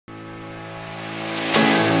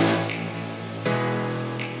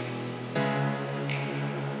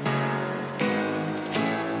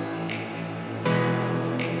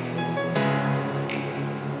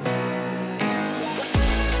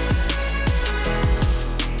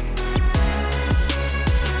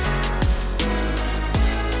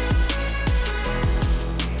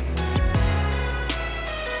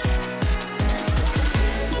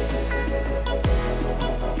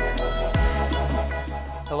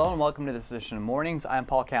Hello and welcome to this edition of Mornings. I'm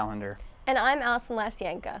Paul Callender. And I'm Allison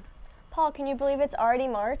Lasyanka. Paul, can you believe it's already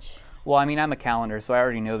March? Well, I mean, I'm a calendar, so I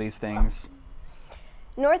already know these things.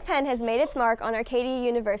 North Penn has made its mark on Arcadia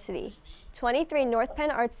University. 23 North Penn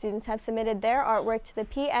art students have submitted their artwork to the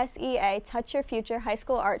PSEA Touch Your Future High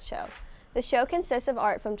School Art Show. The show consists of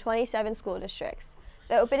art from 27 school districts.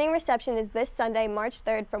 The opening reception is this Sunday, March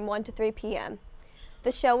 3rd from 1 to 3 p.m.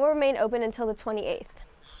 The show will remain open until the 28th.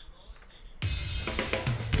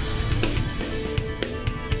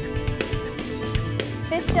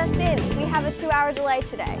 This just in, we have a 2-hour delay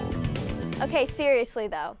today. Okay, seriously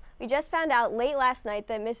though, we just found out late last night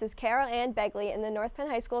that Mrs. Carol Ann Begley in the North Penn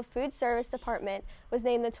High School Food Service Department was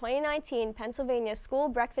named the 2019 Pennsylvania School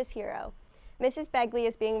Breakfast Hero. Mrs. Begley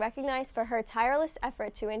is being recognized for her tireless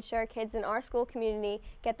effort to ensure kids in our school community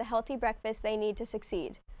get the healthy breakfast they need to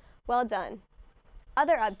succeed. Well done.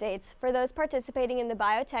 Other updates, for those participating in the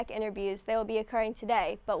biotech interviews, they will be occurring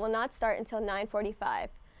today, but will not start until 9:45.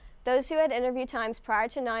 Those who had interview times prior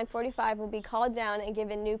to 9:45 will be called down and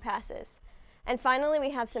given new passes. And finally,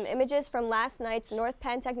 we have some images from last night's North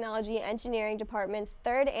Penn Technology Engineering Department's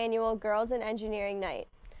 3rd annual Girls in Engineering Night.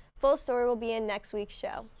 Full story will be in next week's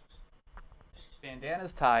show.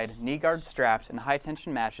 Bandanas tied, knee guards strapped, and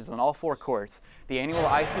high-tension matches on all 4 courts, the annual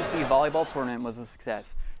ICC Volleyball Tournament was a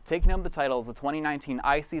success. Taking home the title as the 2019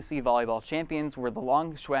 ICC Volleyball Champions were the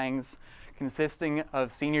Longshangs, consisting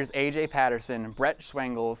of seniors A.J. Patterson, Brett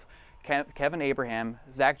Schwengels, Kevin Abraham,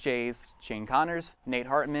 Zach Jays, Shane Connors, Nate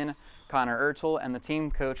Hartman, Connor Ertel, and the team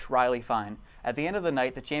coach Riley Fine. At the end of the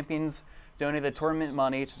night, the champions donated tournament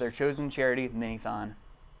money to their chosen charity, Minithon.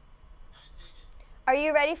 Are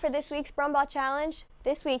you ready for this week's Brumbaugh Challenge?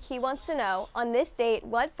 This week, he wants to know, on this date,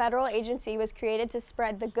 what federal agency was created to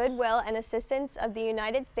spread the goodwill and assistance of the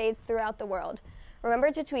United States throughout the world?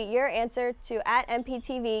 Remember to tweet your answer to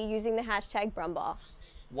 @NPTV using the hashtag Brumbaugh.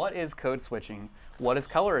 What is code switching? What is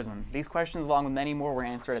colorism? These questions, along with many more, were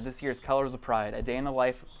answered at this year's Colors of Pride, a day in the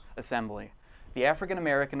life assembly. The African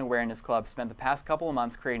American Awareness Club spent the past couple of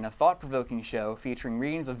months creating a thought-provoking show featuring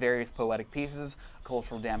readings of various poetic pieces,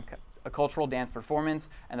 a cultural dance performance,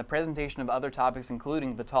 and the presentation of other topics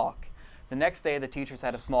including the talk. The next day, the teachers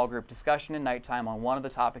had a small group discussion at nighttime on one of the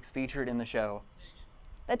topics featured in the show.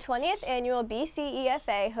 The 20th annual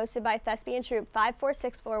BCEFA, hosted by Thespian Troupe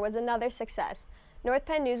 5464, was another success. North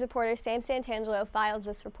Penn News reporter Sam Santangelo files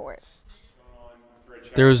this report.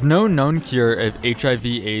 There is no known cure of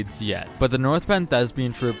HIV/AIDS yet, but the North Penn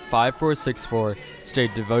Thespian Troupe 5464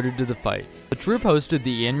 stayed devoted to the fight. The troupe hosted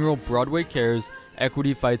the annual Broadway Cares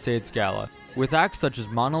Equity Fights AIDS Gala, with acts such as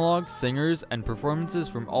monologues, singers, and performances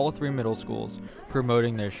from all 3 middle schools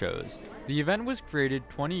promoting their shows. The event was created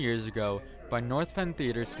 20 years ago by North Penn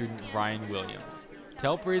Theater student Ryan Williams to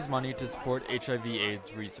help raise money to support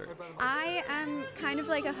HIV/AIDS research. I am kind of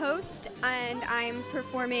like a host, and I'm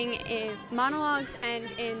performing in monologues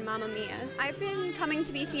and in Mamma Mia. I've been coming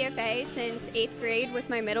to BCFA since 8th grade with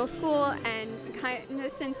my middle school, and kind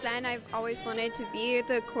of since then I've always wanted to be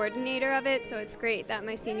the coordinator of it, so it's great that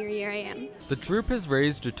my senior year I am. The troupe has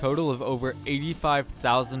raised a total of over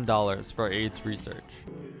 $85,000 for AIDS research.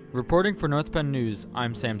 Reporting for North Penn News,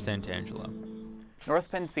 I'm Sam Santangelo.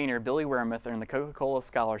 North Penn senior Billy Wermuth earned the Coca-Cola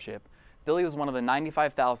Scholarship. Billy was one of the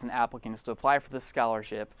 95,000 applicants to apply for this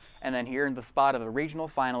scholarship, and then he earned the spot of a regional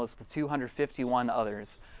finalist with 251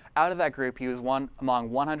 others. Out of that group, he was one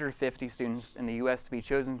among 150 students in the U.S. to be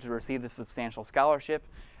chosen to receive this substantial scholarship,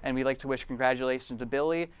 and we'd like to wish congratulations to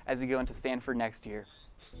Billy as you go into Stanford next year.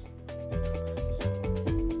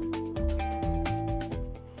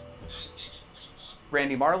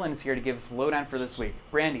 Brandy Marlin is here to give us the lowdown for this week.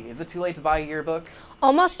 Brandy, is it too late to buy a yearbook?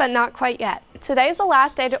 Almost, but not quite yet. Today is the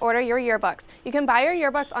last day to order your yearbooks. You can buy your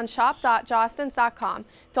yearbooks on shop.jostens.com.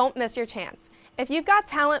 Don't miss your chance. If you've got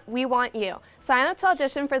talent, we want you. Sign up to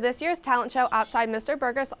audition for this year's talent show outside Mr.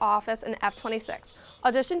 Berger's office in F26.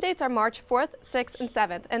 Audition dates are March 4th, 6th, and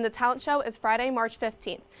 7th, and the talent show is Friday, March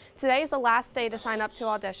 15th. Today is the last day to sign up to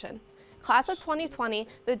audition. Class of 2020,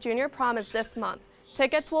 the junior prom is this month.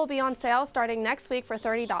 Tickets will be on sale starting next week for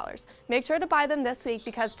 $30. Make sure to buy them this week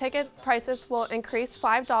because ticket prices will increase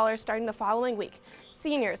 $5 starting the following week.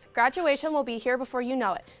 Seniors, graduation will be here before you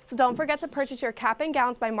know it, so don't forget to purchase your cap and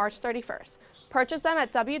gowns by March 31st. Purchase them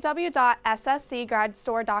at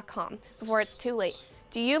www.sscgradstore.com before it's too late.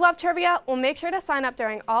 Do you love trivia? Well, make sure to sign up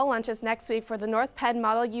during all lunches next week for the North Penn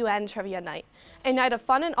Model UN Trivia Night, a night of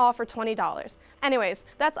fun and all for $20. Anyways,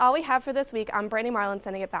 that's all we have for this week. I'm Brandy Marlin,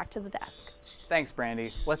 sending it back to the desk. Thanks,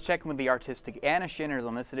 Brandy. Let's check in with the artistic Anna Shinners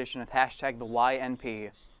on this edition of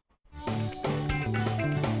 #TheYNP.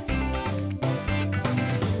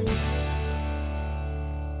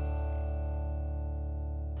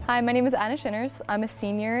 Hi, my name is Anna Shinners. I'm a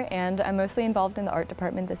senior and I'm mostly involved in the art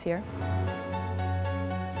department this year.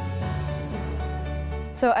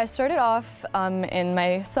 So I started off in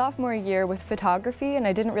my sophomore year with photography, and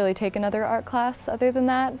I didn't really take another art class other than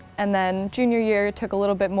that. And then junior year took a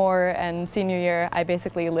little bit more, and senior year I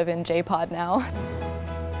basically live in J-Pod now.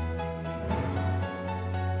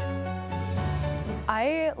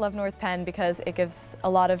 I love North Penn because it gives a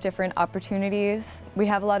lot of different opportunities. We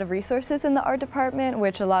have a lot of resources in the art department,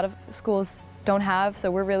 which a lot of schools don't have, so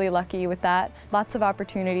we're really lucky with that. Lots of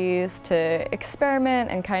opportunities to experiment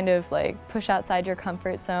and kind of like push outside your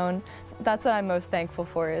comfort zone. That's what I'm most thankful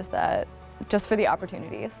for, is that just for the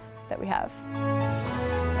opportunities that we have.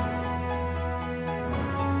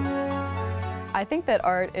 I think that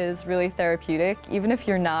art is really therapeutic. Even if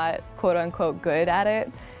you're not quote-unquote good at it,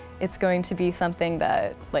 it's going to be something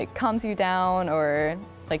that like calms you down or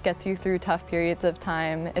like gets you through tough periods of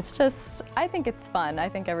time. It's just, I think it's fun. I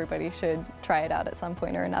think everybody should try it out at some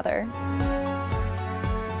point or another.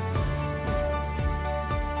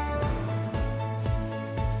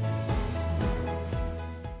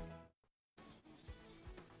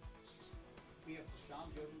 We have Prasham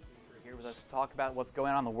here with us to talk about what's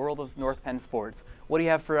going on in the world of North Penn sports. What do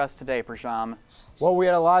you have for us today, Prasham? Well, we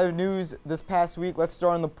had a lot of news this past week. Let's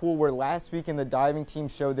start in the pool, where last weekend the diving team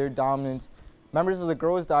showed their dominance. Members of the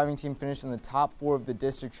girls diving team finished in the top 4 of the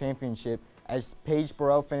district championship, as Paige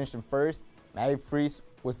Burrell finished in first, Maddie Freese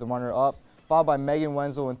was the runner-up, followed by Megan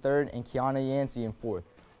Wenzel in third and Kiana Yancey in fourth.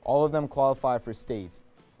 All of them qualified for states.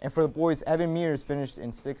 And for the boys, Evan Mears finished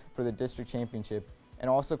in sixth for the district championship and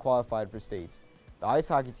also qualified for states. The ice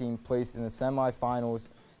hockey team placed in the semifinals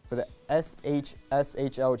for the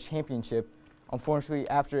SHSHL championship. Unfortunately,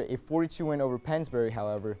 after a 42 win over Pennsbury,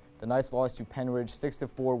 however, the Knights lost to Penridge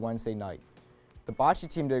 6-4 Wednesday night. The bocce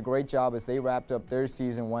team did a great job as they wrapped up their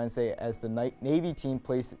season Wednesday, as the Navy team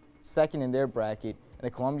placed second in their bracket and the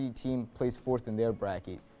Columbia team placed fourth in their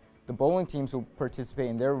bracket. The bowling teams will participate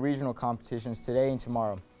in their regional competitions today and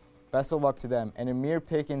tomorrow. Best of luck to them. And Amir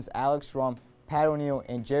Pickens, Alex Strum, Pat O'Neill,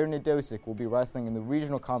 and Jared Nadosic will be wrestling in the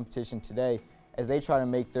regional competition today as they try to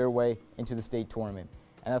make their way into the state tournament.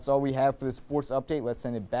 And that's all we have for the sports update. Let's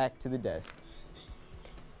send it back to the desk.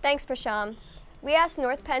 Thanks, Prasham. We asked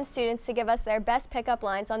North Penn students to give us their best pickup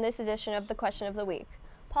lines on this edition of the Question of the Week.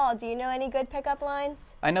 Paul, do you know any good pickup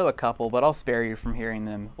lines? I know a couple, but I'll spare you from hearing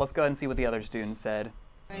them. Let's go ahead and see what the other students said.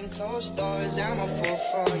 Are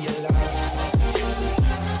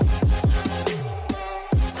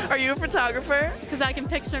you a photographer? Because I can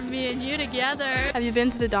picture me and you together. Have you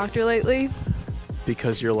been to the doctor lately?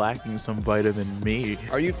 Because you're lacking some vitamin me.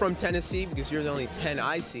 Are you from Tennessee? Because you're the only 10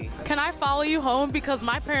 I see. Can I follow you home? Because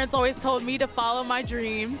my parents always told me to follow my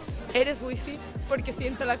dreams. Eres wifi porque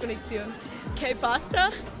siento la conexión. ¿Qué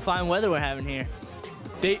pasta? Fine weather we're having here.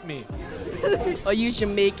 Date me. Are you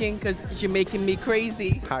Jamaican? Because you're making me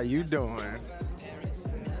crazy. How you doing?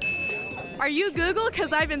 Are you Google?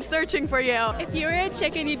 Because I've been searching for you. If you were a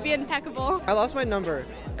chicken, you'd be impeccable. I lost my number.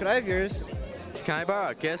 Could I have yours? Can I borrow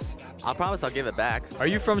a kiss? I promise I'll give it back. Are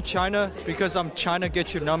you from China? Because I'm China,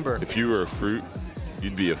 get your number. If you were a fruit,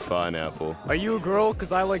 you'd be a fine apple. Are you a girl?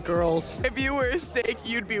 Because I like girls. If you were a steak,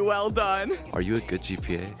 you'd be well done. Are you a good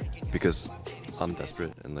GPA? Because I'm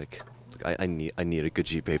desperate and like I need a good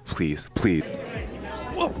GPA, please.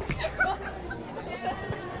 Whoa.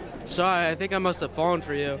 Sorry, I think I must have fallen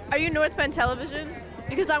for you. Are you North Penn Television?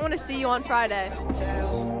 Because I want to see you on Friday.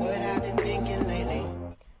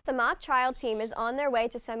 The mock trial team is on their way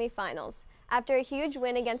to semifinals. After a huge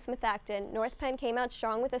win against Smith Acton, North Penn came out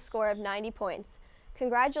strong with a score of 90 points.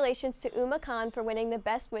 Congratulations to Uma Khan for winning the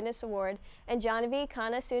Best Witness Award and Janavi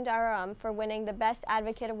Kanasundaram for winning the Best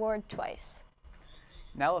Advocate Award twice.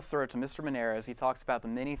 Now let's throw it to Mr. Monero as he talks about the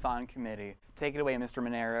Mini-Thon Committee. Take it away, Mr.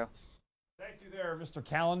 Monero. Thank you there, Mr.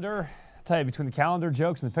 Calendar. I tell you, between the calendar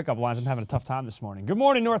jokes and the pickup lines, I'm having a tough time this morning. Good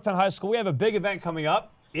morning, North Penn High School. We have a big event coming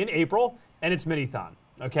up in April, and it's Mini-Thon.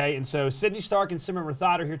 Okay, and so Sydney Stark and Simran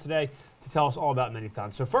Rathod are here today to tell us all about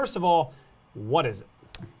Mini-Thon. So first of all, what is it?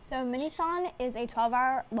 So Mini-Thon is a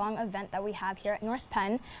 12-hour-long event that we have here at North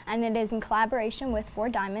Penn, and it is in collaboration with 4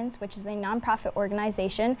 Diamonds, which is a nonprofit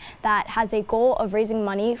organization that has a goal of raising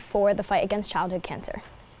money for the fight against childhood cancer.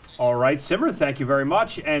 All right, Simran, thank you very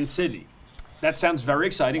much. And Sydney? That sounds very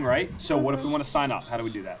exciting, right? So what if we want to sign up? How do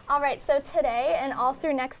we do that? All right, so today and all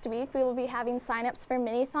through next week, we will be having signups for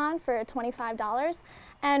Minithon for $25.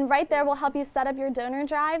 And right there, we'll help you set up your donor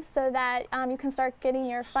drive so that you can start getting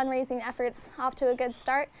your fundraising efforts off to a good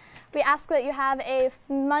start. We ask that you have a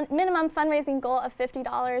minimum fundraising goal of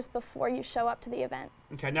 $50 before you show up to the event.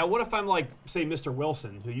 Okay, now what if I'm like, say, Mr.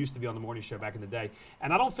 Wilson, who used to be on the morning show back in the day,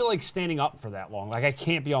 and I don't feel like standing up for that long? Like I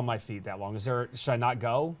can't be on my feet that long. Should I not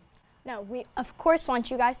go? No, we of course want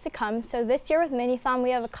you guys to come. So this year with Minithon, we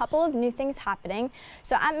have a couple of new things happening.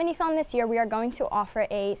 So at Minithon this year, we are going to offer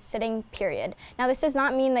a sitting period. Now this does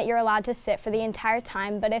not mean that you're allowed to sit for the entire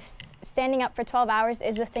time, but if standing up for 12 hours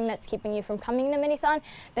is the thing that's keeping you from coming to Minithon,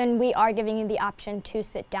 then we are giving you the option to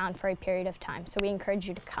sit down for a period of time. So we encourage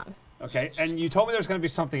you to come. Okay, and you told me there's going to be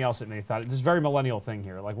something else at Minithon. This is a very millennial thing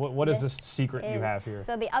here. Like, what is this secret you have here?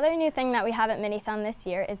 So the other new thing that we have at Minithon this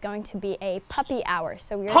year is going to be a puppy hour.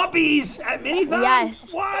 So we're puppies at Minithon? Yes.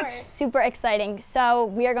 What? Super exciting. So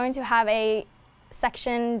we are going to have a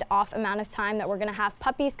sectioned off amount of time that we're going to have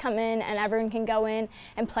puppies come in and everyone can go in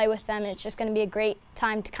and play with them. And it's just going to be a great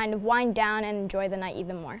time to kind of wind down and enjoy the night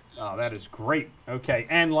even more. Oh, that is great. Okay,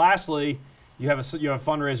 and lastly, you have a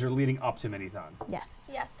fundraiser leading up to Minithon.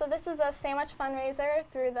 Yes. Yes, so this is a sandwich fundraiser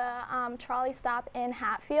through the trolley stop in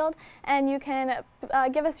Hatfield, and you can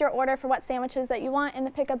give us your order for what sandwiches that you want, and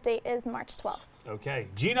the pickup date is March 12th. Okay,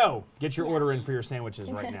 Gino, get your order in for your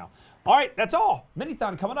sandwiches right now. All right, that's all.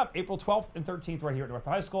 Minithon coming up April 12th and 13th right here at North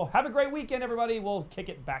Penn High School. Have a great weekend, everybody. We'll kick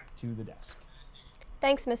it back to the desk.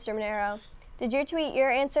 Thanks, Mr. Monero. Did you tweet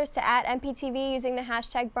your answers to @NPTV using the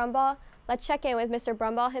hashtag Brumball? Let's check in with Mr.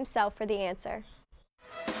 Brumball himself for the answer.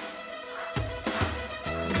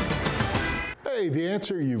 Hey, the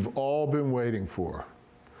answer you've all been waiting for.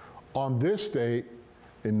 On this date,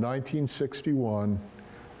 in 1961,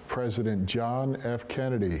 President John F.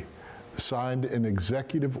 Kennedy signed an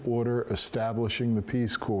executive order establishing the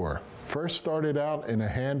Peace Corps. First started out in a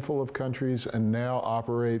handful of countries and now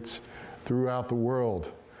operates throughout the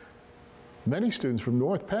world. Many students from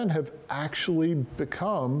North Penn have actually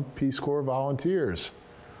become Peace Corps volunteers.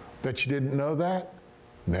 Bet you didn't know that?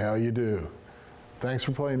 Now you do. Thanks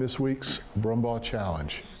for playing this week's Brumball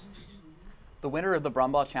Challenge. The winner of the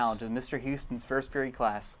Brumball Challenge is Mr. Houston's first period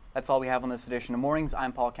class. That's all we have on this edition of Mornings.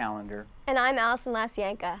 I'm Paul Callender. And I'm Allison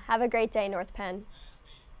Lasyanka. Have a great day, North Penn.